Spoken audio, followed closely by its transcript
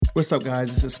What's up, guys?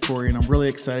 This is Corey, and I'm really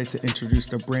excited to introduce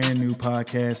the brand new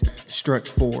podcast, Stretch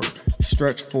Forward.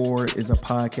 Stretch Forward is a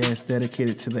podcast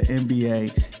dedicated to the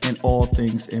NBA and all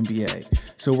things NBA.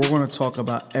 So we're going to talk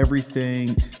about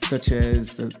everything such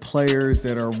as the players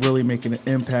that are really making an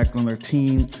impact on their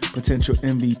team, potential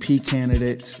MVP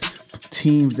candidates,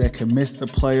 teams that can miss the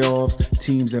playoffs,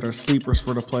 teams that are sleepers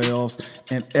for the playoffs,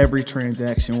 and every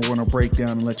transaction we're going to break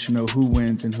down and let you know who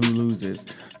wins and who loses.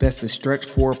 That's the Stretch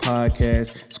 4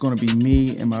 podcast. It's going to be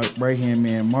me and my right-hand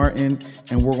man, Martin,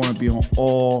 and we're going to be on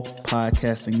all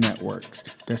podcasting networks.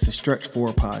 That's the Stretch 4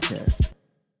 podcast.